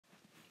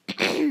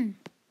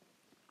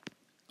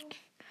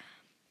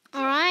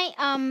Alright,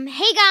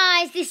 hey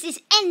guys, this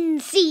is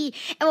NC,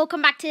 and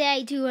welcome back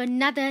today to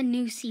another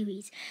new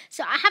series.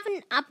 So I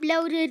haven't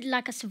uploaded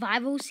like a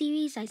survival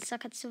series. I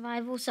suck at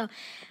survival, so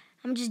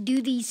I'm just do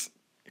these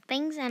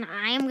things, and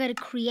I am going to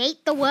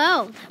create the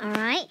world,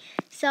 alright?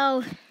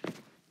 So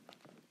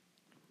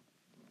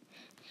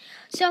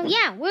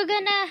yeah, we're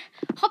going to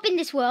hop in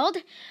this world.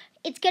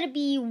 It's going to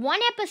be one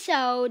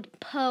episode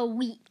per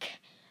week.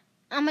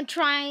 I'm going to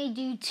try to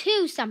do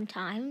 2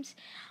 sometimes,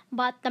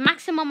 but the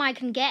maximum I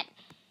can get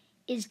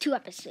is 2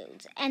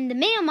 episodes, and the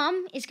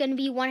minimum is going to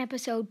be 1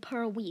 episode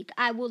per week.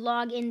 I will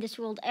log in this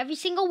world every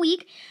single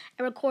week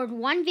and record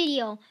 1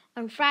 video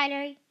on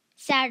Friday,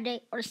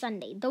 Saturday, or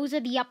Sunday. Those are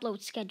the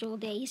upload schedule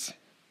days.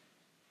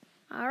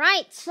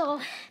 Alright, so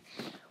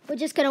we're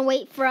just going to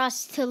wait for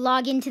us to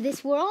log into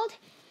this world,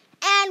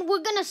 and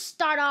we're going to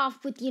start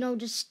off with,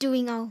 just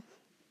doing a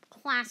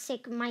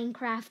classic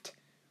Minecraft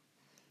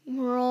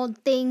world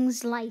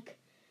things like,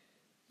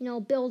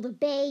 build a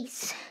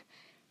base,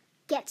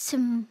 get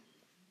some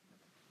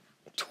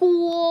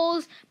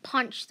tools,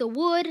 punch the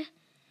wood.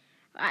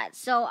 Alright,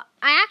 so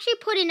I actually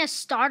put in a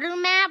starter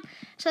map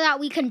so that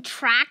we can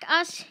track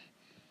us.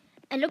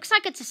 It looks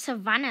like it's a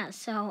savanna,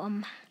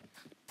 so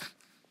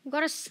we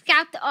gotta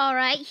scout.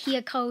 Alright,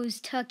 here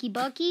goes Turkey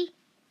Bucky.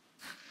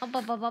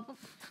 Up.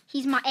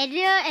 He's my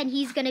editor, and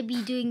he's gonna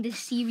be doing this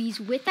series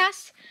with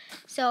us.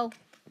 So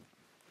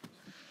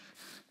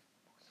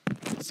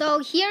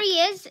here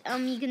he is.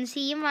 You can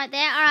see him right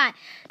there. Alright,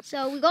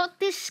 so we got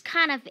this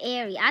kind of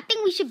area. I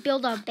think we should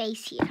build our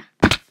base here.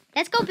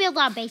 Let's go build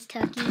our base,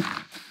 Turkey.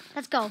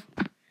 Let's go.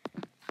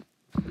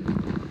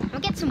 I'll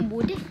get some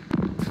wood.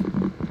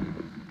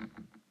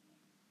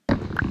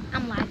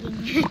 I'm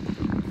lagging.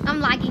 I'm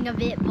lagging a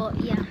bit, but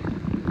yeah.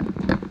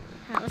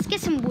 Alright, let's get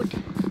some wood.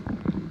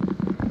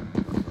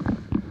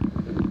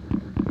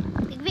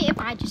 Think of it if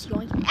I just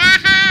yoink.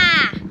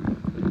 Aha!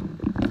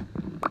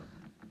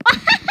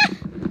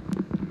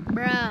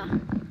 Bruh.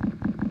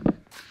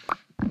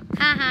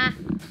 Haha.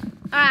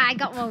 Alright, I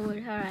got more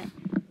wood. Alright.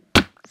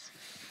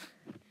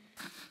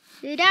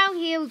 So down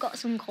here we got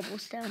some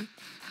cobblestone.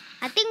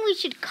 I think we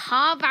should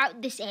carve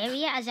out this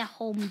area as a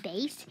home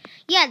base.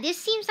 Yeah, this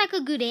seems like a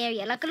good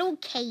area, like a little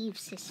cave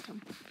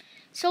system.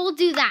 So we'll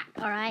do that,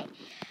 alright?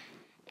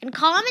 And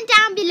comment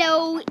down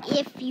below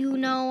if you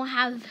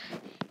have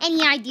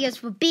any ideas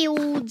for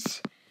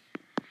builds.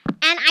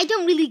 And I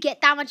don't really get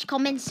that much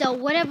comments, so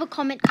whatever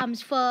comment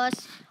comes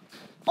first,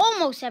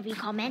 almost every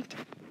comment,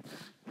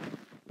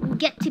 will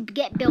get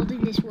built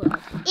in this world.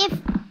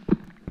 If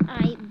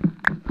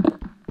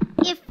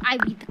I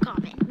read the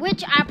comment,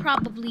 which I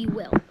probably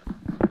will.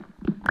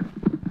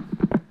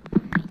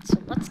 Alright, so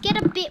let's get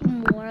a bit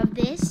more of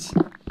this.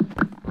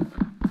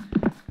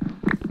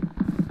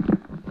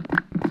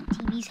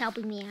 TV's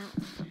helping me out.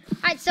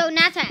 Alright, so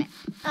Nata,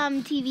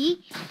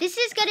 TV, this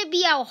is gonna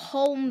be our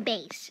home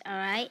base,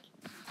 alright?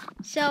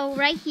 So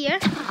right here,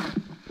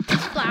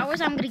 these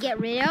flowers I'm gonna get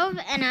rid of,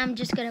 and I'm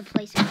just gonna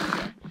place it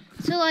here.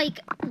 So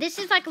this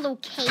is like a little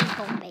cave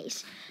home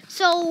base.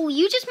 So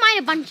you just mine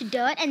a bunch of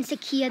dirt and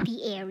secure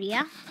the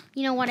area.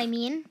 You know what I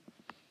mean?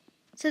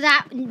 So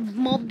that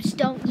mobs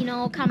don't,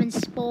 come and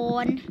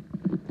spawn.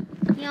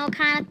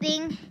 Kind of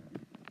thing.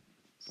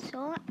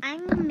 So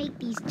I'm gonna make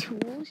these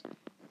tools.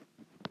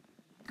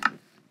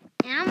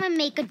 And I'm gonna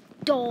make a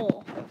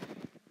door.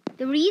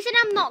 The reason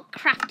I'm not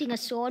crafting a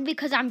sword,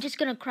 because I'm just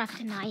gonna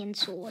craft an iron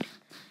sword.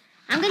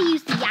 I'm gonna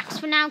use the axe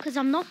for now, because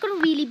I'm not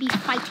gonna really be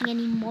fighting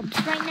any mobs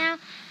right now.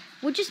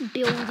 We're just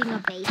building a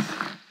base.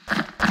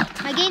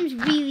 My game's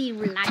really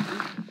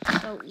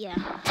laggy, so yeah,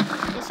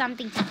 there's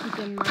something to keep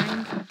in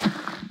mind.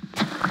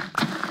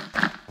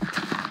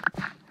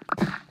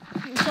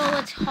 And so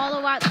let's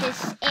hollow out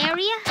this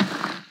area.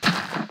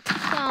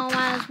 So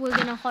as we're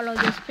gonna hollow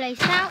this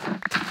place out,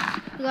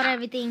 we got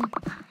everything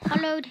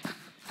hollowed.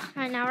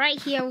 Alright, now right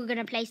here we're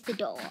gonna place the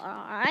door.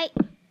 Alright,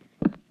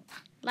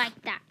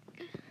 like that.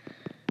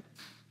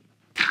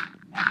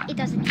 It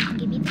doesn't even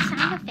give me the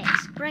sound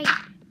effects. Great.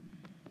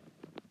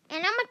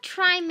 And I'm going to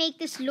try and make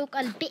this look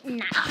a bit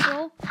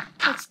natural,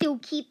 but still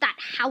keep that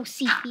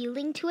housey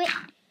feeling to it.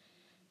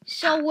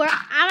 So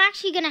I'm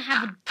actually going to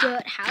have a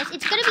dirt house.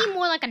 It's going to be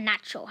more like a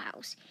natural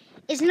house.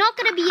 It's not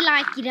going to be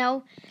like,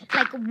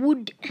 like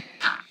wood.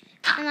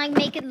 And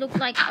make it look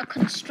like a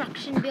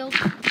construction build.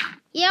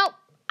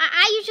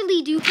 I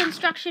usually do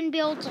construction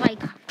builds,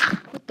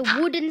 with the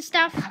wood and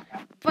stuff.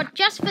 But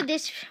just for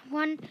this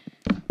one,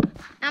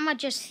 I'm going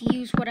to just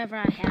use whatever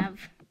I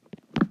have,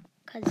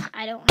 because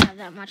I don't have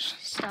that much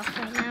stuff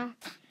right now.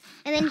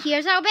 And then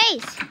here's our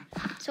base.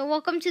 So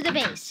welcome to the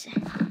base.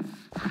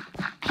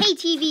 Hey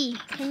TV,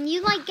 can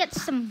you get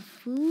some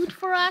food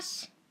for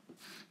us?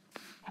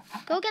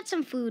 Go get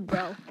some food,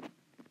 bro.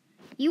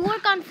 You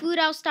work on food,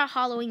 I'll start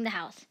hollowing the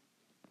house.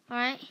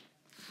 Alright?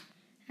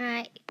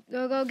 Alright,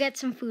 go get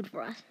some food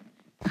for us.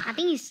 I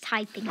think he's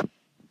typing.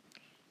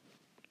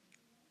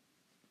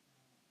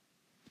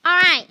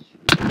 Alright.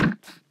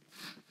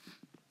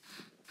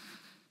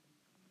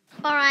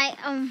 Alright,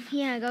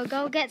 Yeah,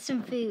 go get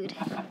some food.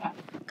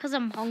 Cause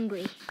I'm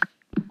hungry.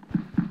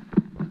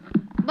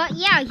 But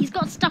yeah, he's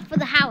got stuff for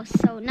the house,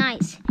 so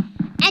nice.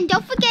 And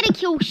don't forget to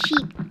kill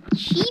sheep.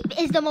 Sheep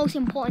is the most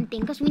important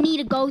thing, because we need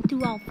to go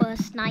through our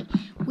first night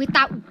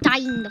without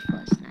dying the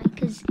first night.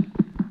 Because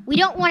we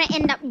don't want to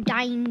end up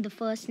dying the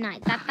first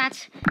night.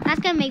 That's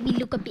gonna make me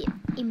look a bit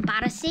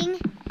embarrassing,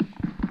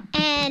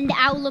 and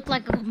I'll look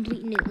like a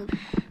complete noob.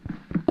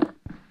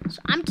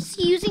 So I'm just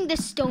using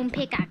this stone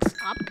pickaxe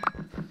up,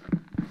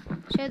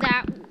 so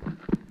that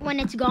when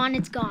it's gone,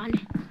 it's gone.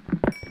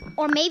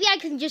 Or maybe I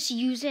can just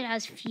use it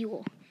as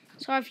fuel.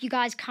 Sorry if you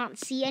guys can't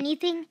see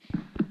anything.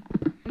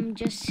 I'm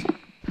just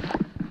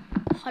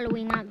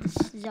hollowing out this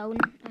zone.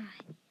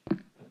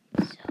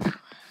 So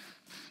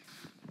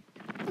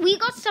we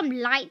got some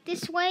light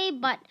this way,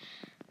 but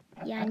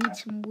yeah, I need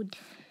some wood.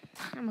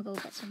 I'm gonna go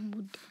get some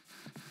wood.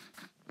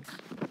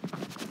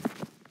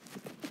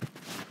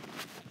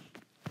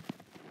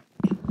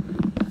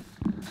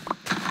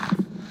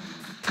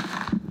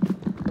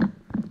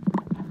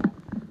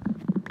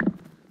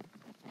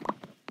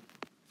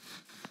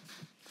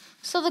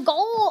 So the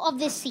goal of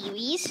this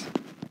series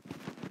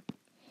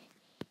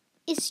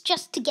is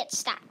just to get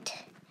stacked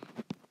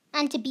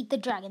and to beat the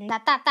dragon.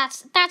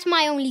 That's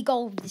my only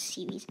goal of this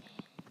series.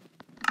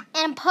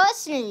 And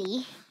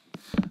personally,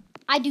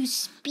 I do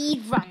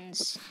speed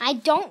runs. I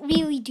don't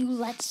really do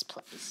let's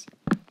plays.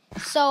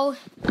 So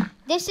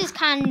this is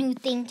kind of new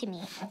thing to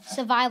me,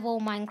 survival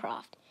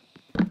Minecraft.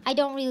 I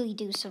don't really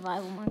do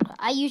survival Minecraft.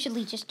 I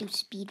usually just do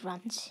speed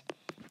runs.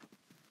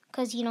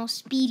 Because, you know,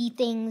 speedy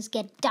things,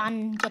 get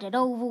done, get it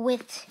over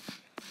with.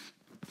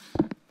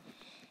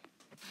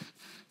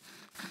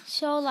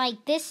 So,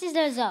 like, this is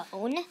the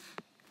zone.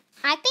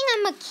 I think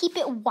I'm going to keep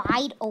it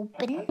wide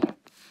open.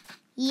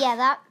 Yeah,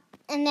 that.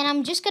 And then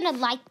I'm just going to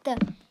light the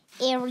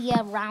area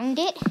around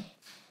it.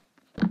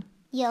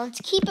 Yeah, let's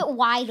keep it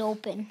wide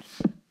open.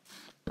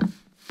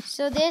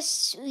 So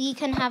this, we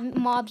can have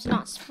mobs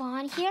not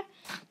spawn here.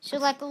 So,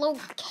 like, a little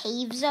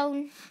cave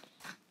zone.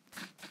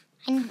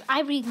 And I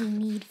really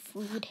need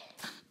food.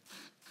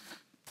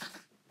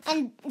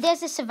 And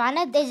there's a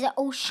savannah, there's an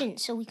ocean,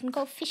 so we can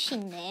go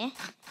fishing there.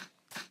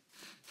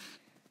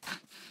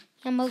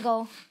 I'm gonna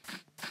go.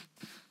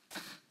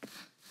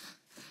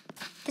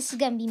 This is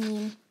gonna be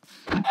mean.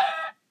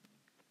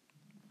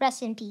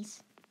 Rest in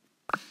peace.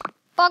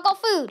 But I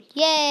got food,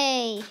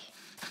 yay!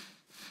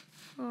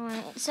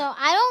 Alright, so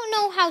I don't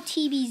know how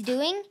TB's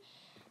doing.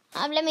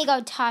 Let me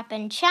go type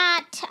in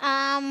chat.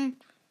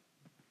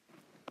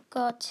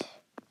 Got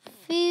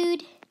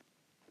food.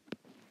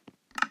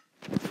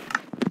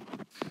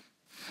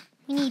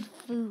 We need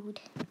food.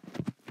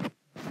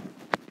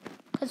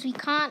 Because we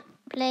can't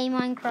play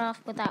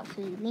Minecraft without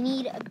food. We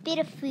need a bit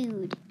of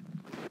food.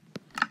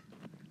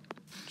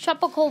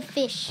 Tropical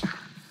fish.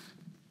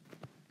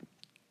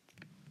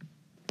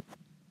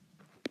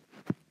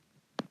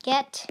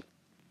 Get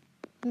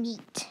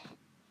meat.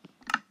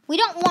 We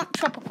don't want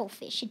tropical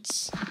fish.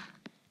 It's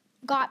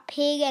got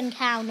pig and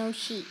cow, no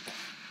sheep.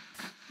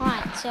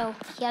 Alright, so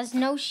he has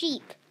no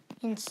sheep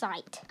in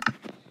sight.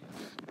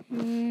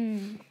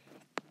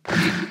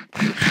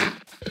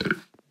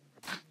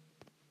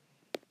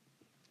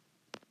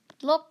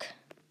 Look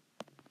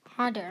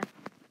harder.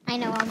 I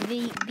know I'm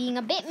being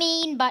a bit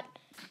mean, but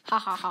ha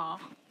ha ha.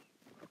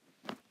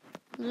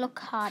 Look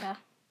harder.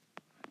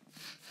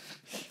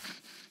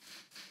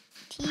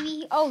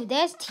 TB. Oh,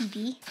 there's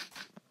TB.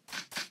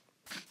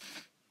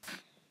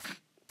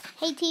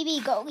 Hey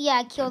TB, go.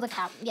 Yeah, kill the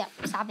cow. Yeah,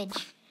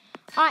 savage.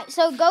 Alright,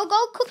 so go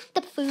cook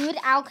the food.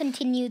 I'll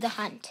continue the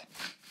hunt.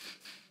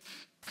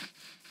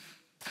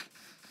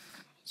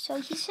 So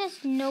he says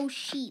no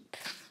sheep.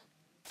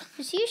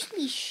 There's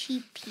usually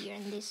sheep here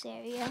in this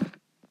area.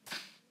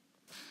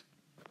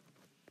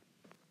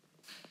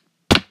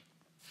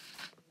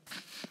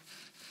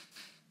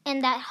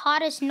 And that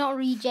heart is not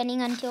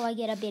regenerating until I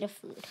get a bit of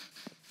food.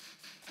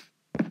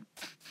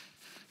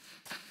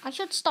 I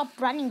should stop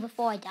running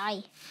before I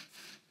die.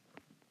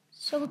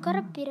 So we got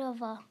a bit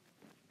of a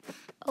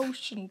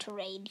ocean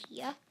terrain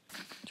here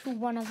to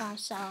one of our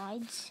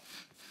sides.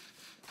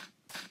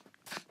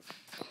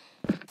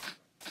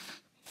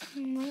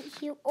 And right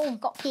here, oh, we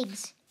got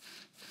pigs.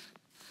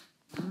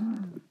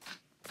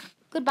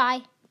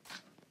 Goodbye.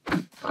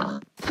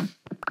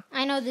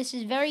 I know this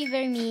is very,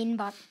 very mean,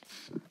 but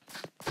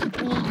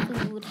we need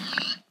food.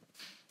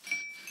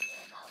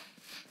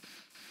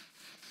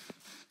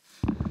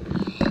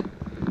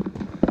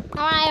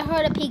 Alright, I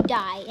heard a pig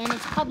die, and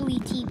it's probably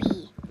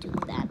TB doing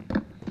that.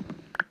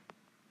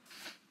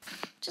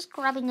 Just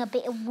grabbing a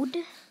bit of wood,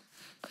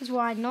 because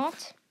why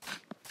not?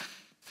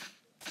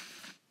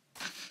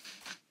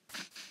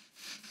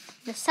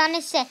 The sun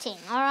is setting,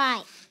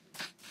 alright.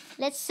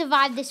 Let's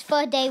survive this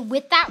first day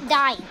without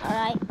dying,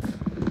 alright?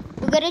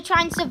 We're gonna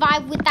try and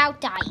survive without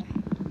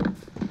dying.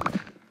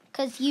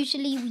 Because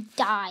usually we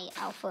die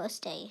our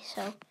first day,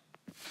 so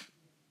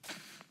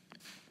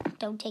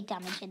don't take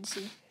damage,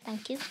 NC.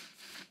 Thank you.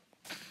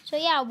 So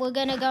yeah, we're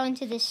gonna go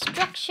into this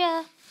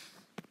structure.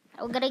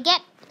 We're gonna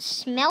get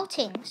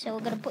smelting. So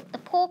we're gonna put the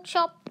pork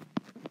chop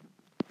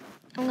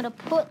I'm gonna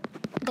put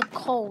the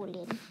coal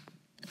in.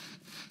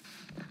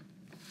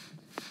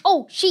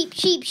 Oh, sheep,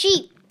 sheep,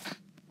 sheep.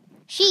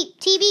 Sheep,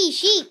 TV,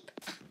 sheep.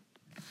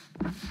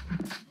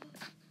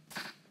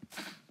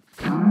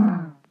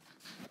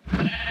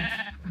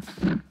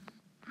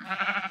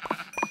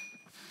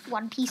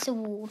 One piece of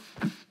wool.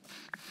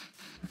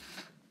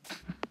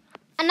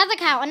 Another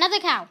cow, another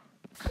cow.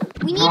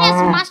 We need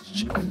as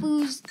much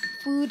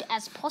food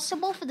as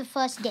possible for the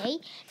first day,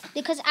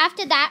 because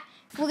after that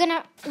we're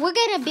gonna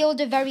build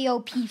a very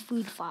OP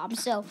food farm.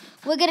 So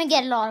we're gonna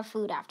get a lot of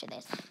food after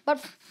this.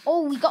 But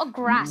oh, we got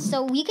grass,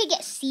 so we could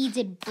get seeds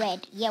and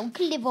bread. Yeah, we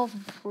could live off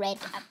bread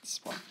at this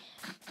point.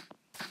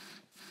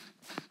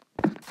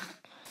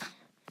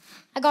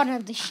 I got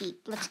another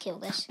sheep. Let's kill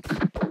this.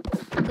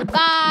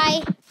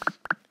 Goodbye.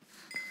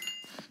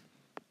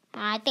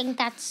 I think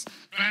that's...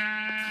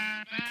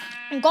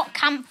 Got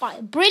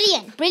campfire.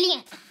 Brilliant,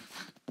 brilliant.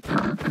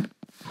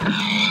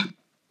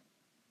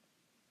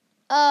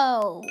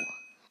 Oh.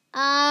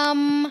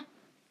 I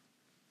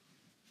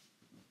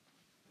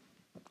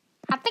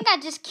think I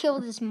just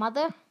killed his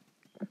mother.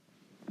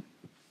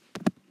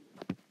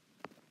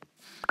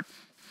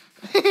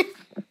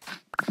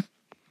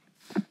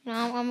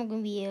 No, I'm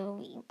gonna be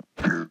able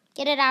to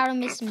get it out of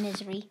this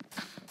misery.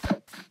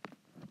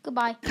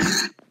 Goodbye.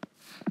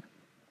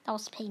 That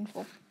was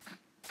painful.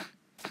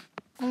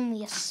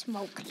 Only a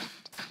smoke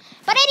left.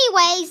 But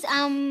anyways,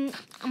 I'm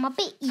a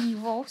bit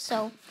evil,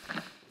 so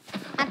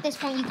at this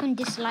point you can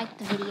dislike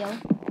the video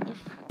if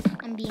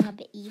I'm being a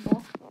bit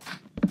evil.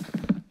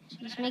 So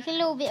just make a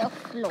little bit of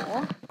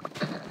flour.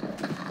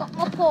 Got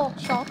more pork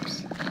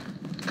chops.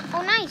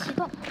 Oh nice, you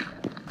got...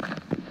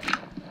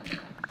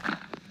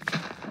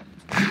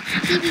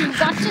 TV, we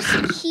got to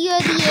secure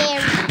the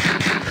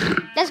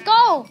area. Let's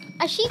go!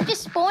 A sheep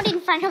just spawned in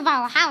front of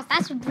our house.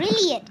 That's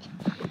brilliant.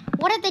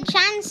 What are the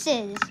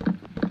chances?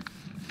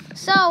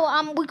 So,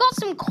 we got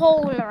some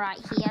coal right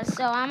here,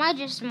 so I might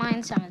just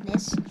mine some of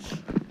this.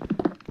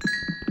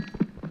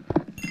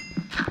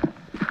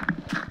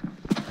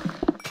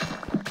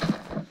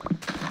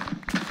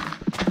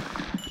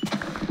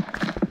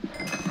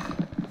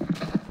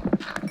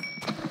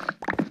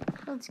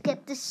 Let's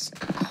get this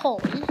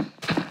coal.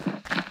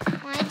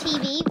 My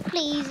TV,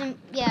 please,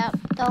 yeah,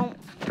 don't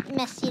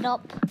mess it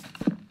up.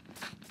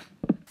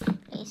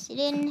 Place it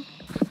in.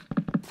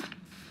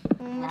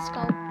 Let's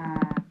go.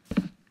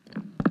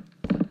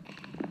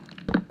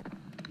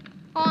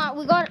 Alright,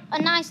 we got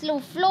a nice little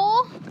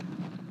floor.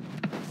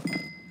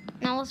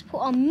 Now let's put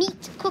our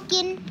meat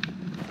cooking.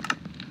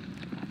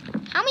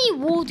 How many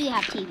wool do you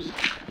have, TV?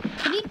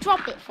 Can you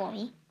drop it for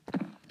me?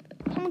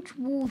 How much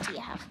wool do you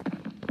have?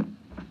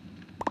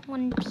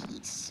 One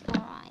piece.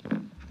 Alright.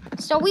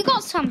 So we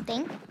got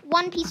something.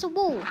 One piece of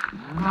wool.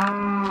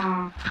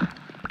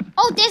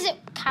 Oh, there's a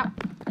cow.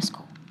 Let's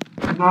go.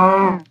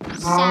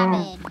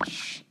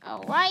 Savage.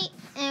 Alright.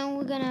 And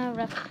we're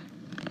gonna...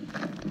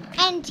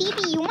 And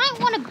TV, you might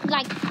want to,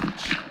 like,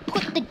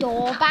 put the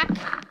door back.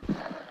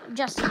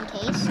 Just in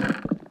case.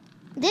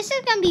 This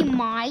is going to be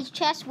my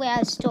chest where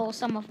I store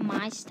some of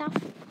my stuff.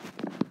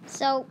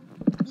 So,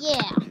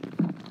 yeah.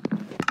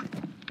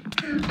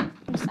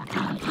 What's that?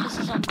 This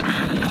is on.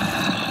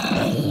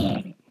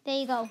 There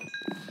you go.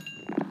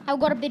 I've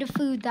got a bit of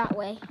food that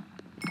way.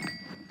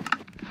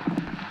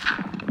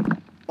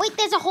 Wait,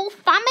 there's a whole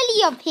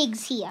family of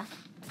pigs here.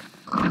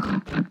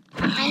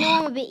 I know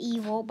I'm a bit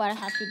evil, but I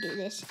have to do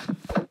this.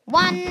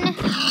 1,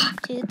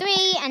 2,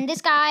 3, and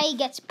this guy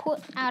gets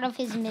put out of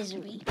his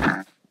misery.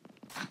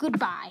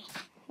 Goodbye.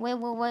 Wait.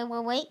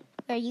 Where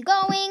are you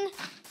going?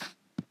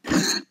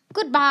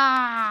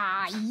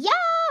 Goodbye. Yeah.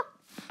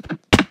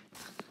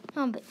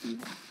 I'm a bit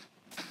evil.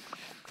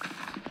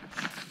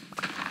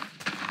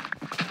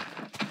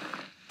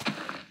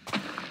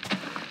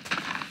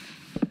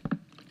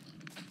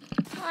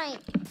 Right.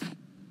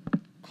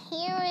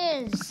 Here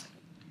is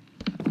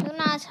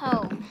Luna's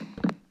home.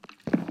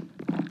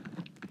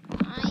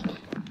 Right.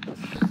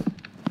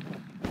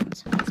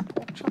 So let's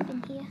pork chop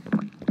in here.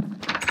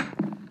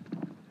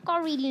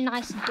 Got a really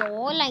nice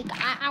door. Like,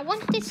 I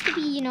want this to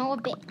be, you know, a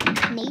bit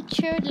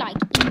natured, like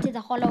into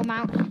the hollow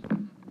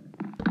mountain.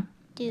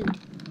 Dude.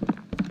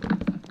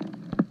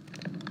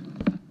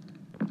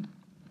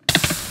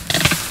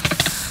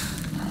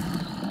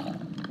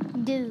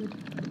 Dude.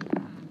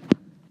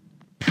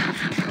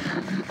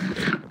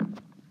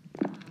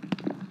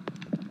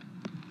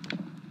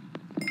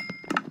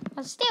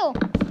 But still,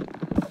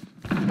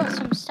 we've got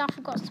some stuff.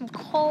 We've got some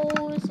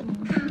coal, some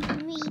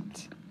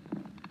meat.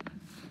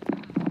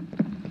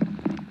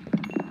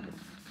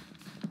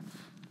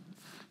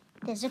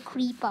 There's a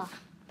creeper.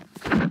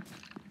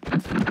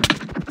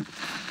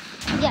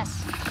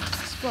 Yes,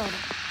 explode.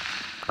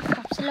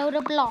 Drops a load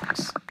of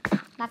blocks.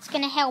 That's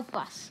gonna help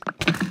us.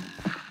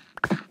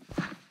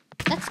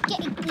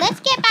 Let's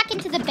get back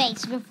into the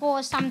base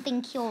before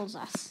something kills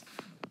us.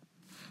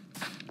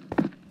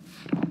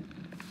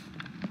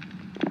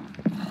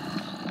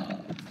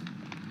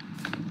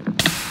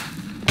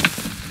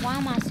 Why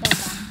am I so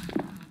dumb?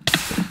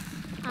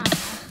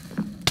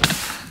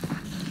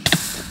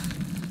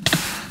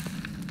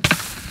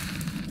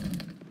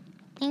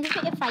 Think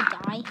of it if I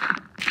die.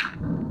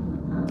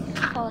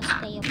 First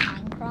day of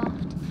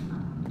Minecraft.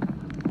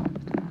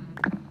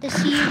 The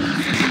series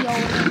will be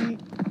over in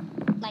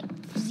like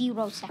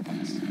 0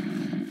 seconds.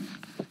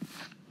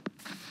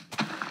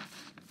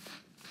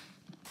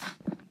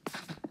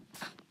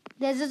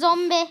 There's a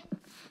zombie.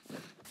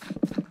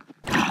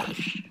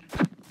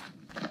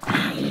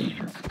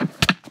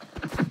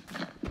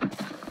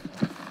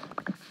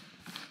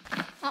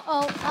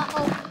 Uh-oh.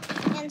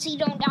 NC,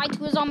 don't die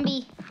to a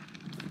zombie.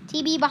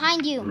 TB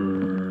behind you.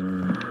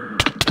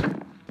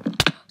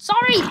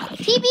 Sorry,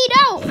 TB,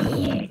 no.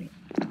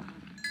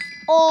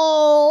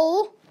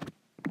 Oh,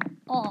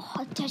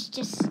 that's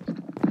just...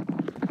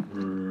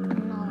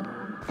 No.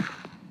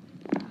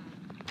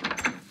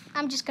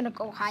 I'm just gonna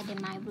go hide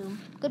in my room.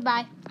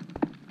 Goodbye.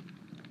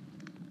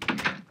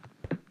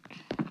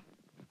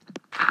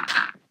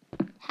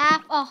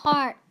 Half a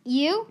heart.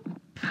 You?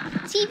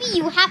 TV,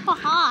 you have a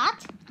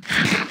heart?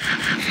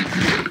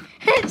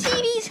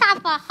 TV's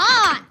half a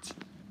heart.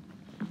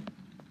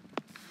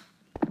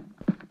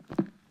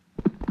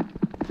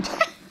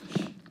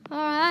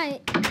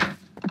 Alright.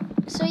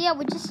 So yeah,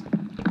 we're just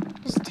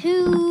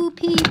 2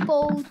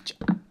 people.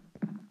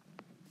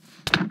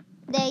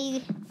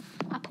 I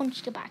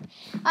punched it back.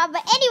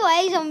 But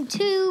anyways,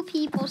 2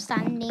 people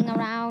standing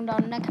around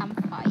on the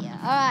campfire.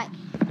 Alright.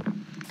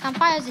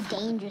 Campfires are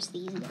dangerous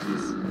these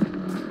days.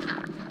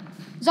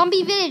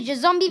 Zombie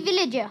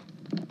villager.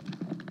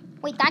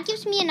 Wait, that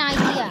gives me an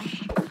idea.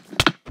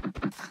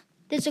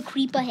 There's a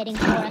creeper heading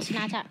for us,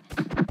 Nata.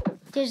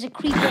 There's a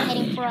creeper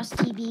heading for us,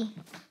 TB.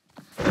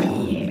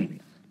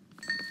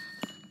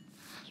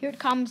 Here it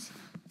comes.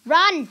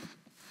 Run!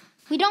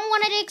 We don't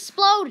want it to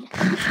explode.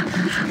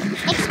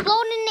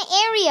 Explode in the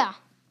area.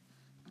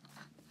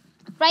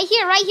 Right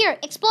here.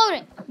 Explode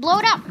it. Blow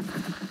it up.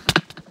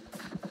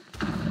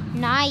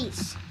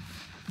 Nice.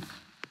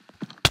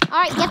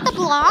 Alright, get the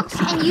blocks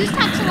and use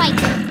that to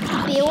like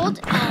build.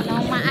 Oh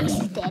no, my axe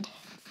is dead.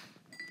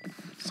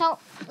 So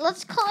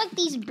let's collect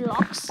these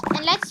blocks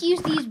and let's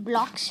use these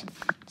blocks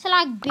to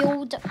like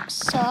build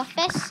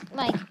surface,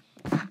 like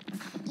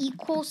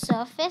equal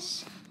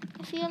surface.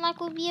 I feel like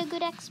would be a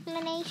good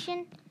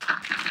explanation.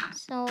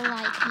 So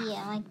like,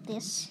 yeah, like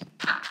this.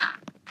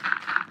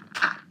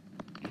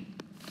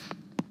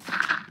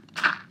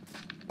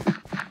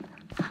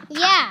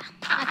 Yeah,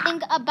 I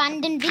think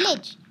abandoned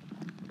village.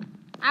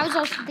 I was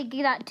also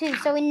thinking that too.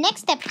 So in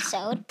next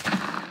episode,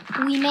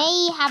 we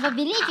may have a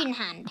village in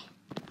hand.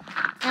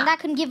 And that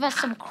can give us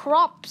some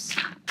crops,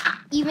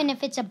 even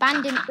if it's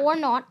abandoned or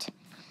not.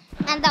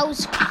 And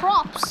those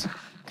crops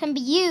can be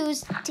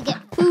used to get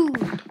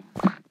food.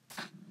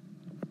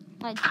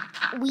 Like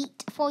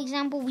wheat, for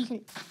example, we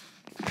can...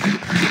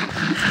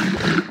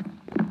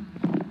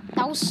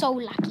 That was so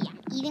lucky. I'm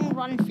eating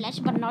rotten flesh,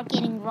 but not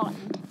getting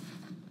rotten.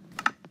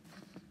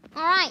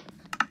 Alright.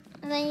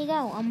 And there you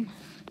go.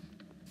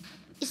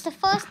 Is the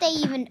first day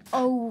even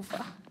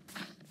over?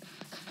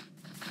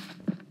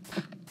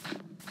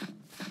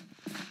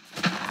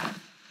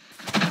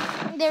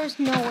 There's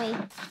no way.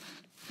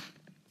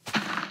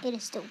 It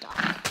is still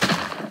dark.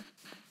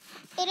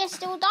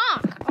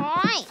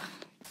 Alright.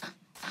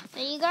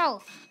 There you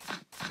go.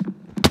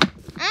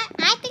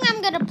 I think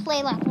I'm gonna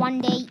play like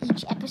one day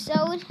each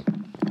episode.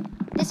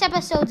 This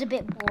episode's a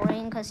bit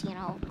boring because, you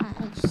know,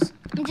 I'm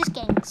just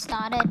getting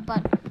started,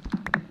 but...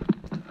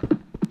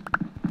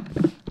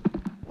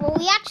 Well,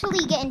 we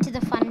actually get into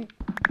the fun.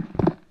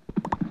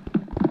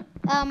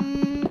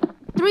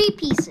 3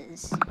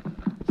 pieces.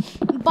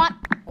 But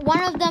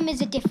one of them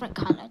is a different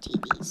color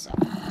TV, so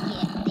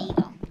yeah, there you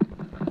go.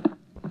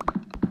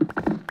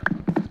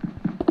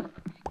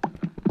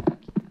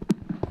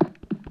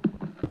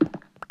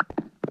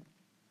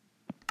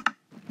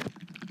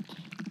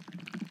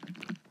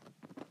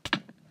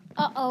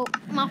 Uh-oh,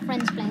 my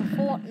friend's playing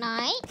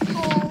Fortnite.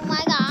 Oh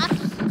my god.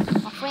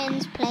 My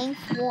friend's playing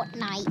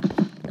Fortnite.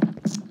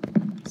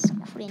 It's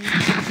cringe.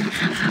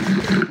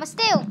 But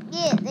still,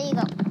 yeah, there you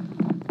go.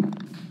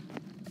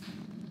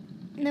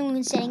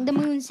 The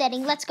moon's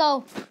setting. Let's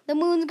go. The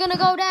moon's gonna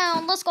go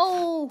down. Let's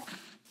go.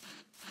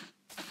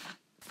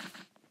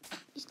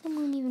 Is the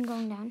moon even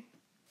going down?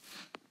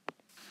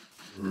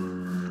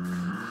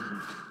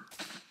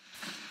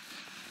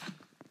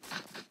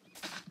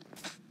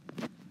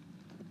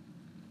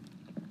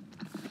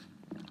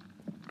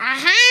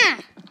 Aha!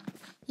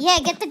 Yeah,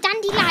 get the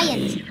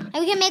dandelions. And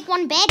we can make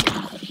one bed.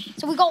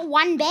 So we got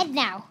one bed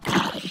now.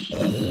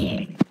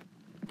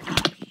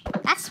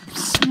 That's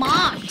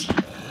smart.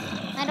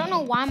 I don't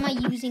know why am I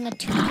using a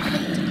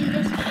toothpick to do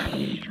this.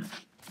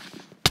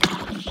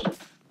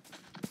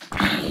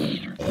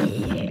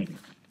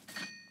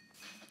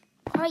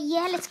 Alright,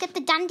 yeah, let's get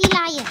the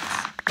dandelions.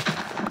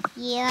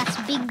 Yeah, that's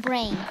big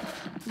brain.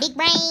 Big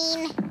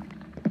brain.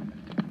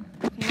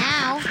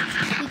 Now,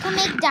 we can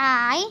make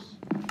dye.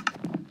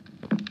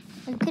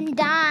 We can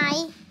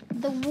dye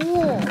the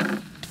wool.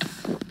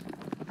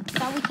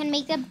 So we can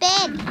make a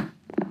bed.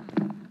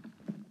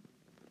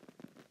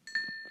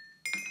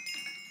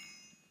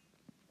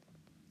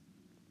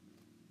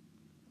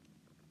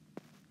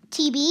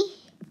 TB,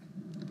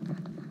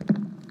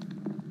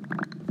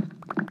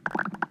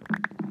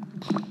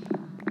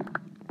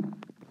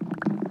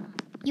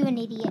 You're an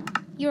idiot.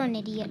 You're an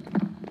idiot.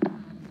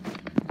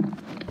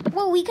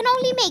 Well, we can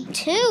only make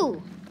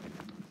 2.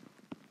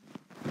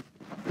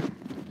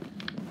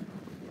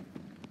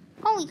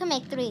 Oh, we can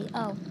make 3.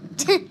 Oh.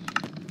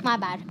 My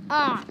bad.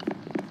 I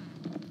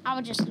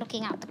was just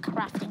looking at the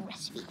crafting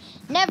recipe.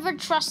 Never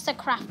trust the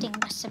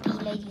crafting recipe,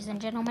 ladies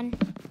and gentlemen.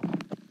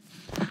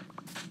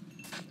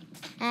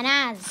 And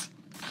as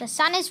the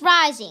sun is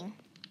rising,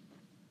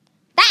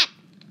 that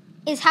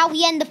is how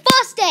we end the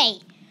first day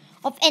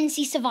of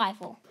NC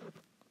Survival.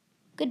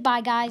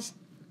 Goodbye, guys.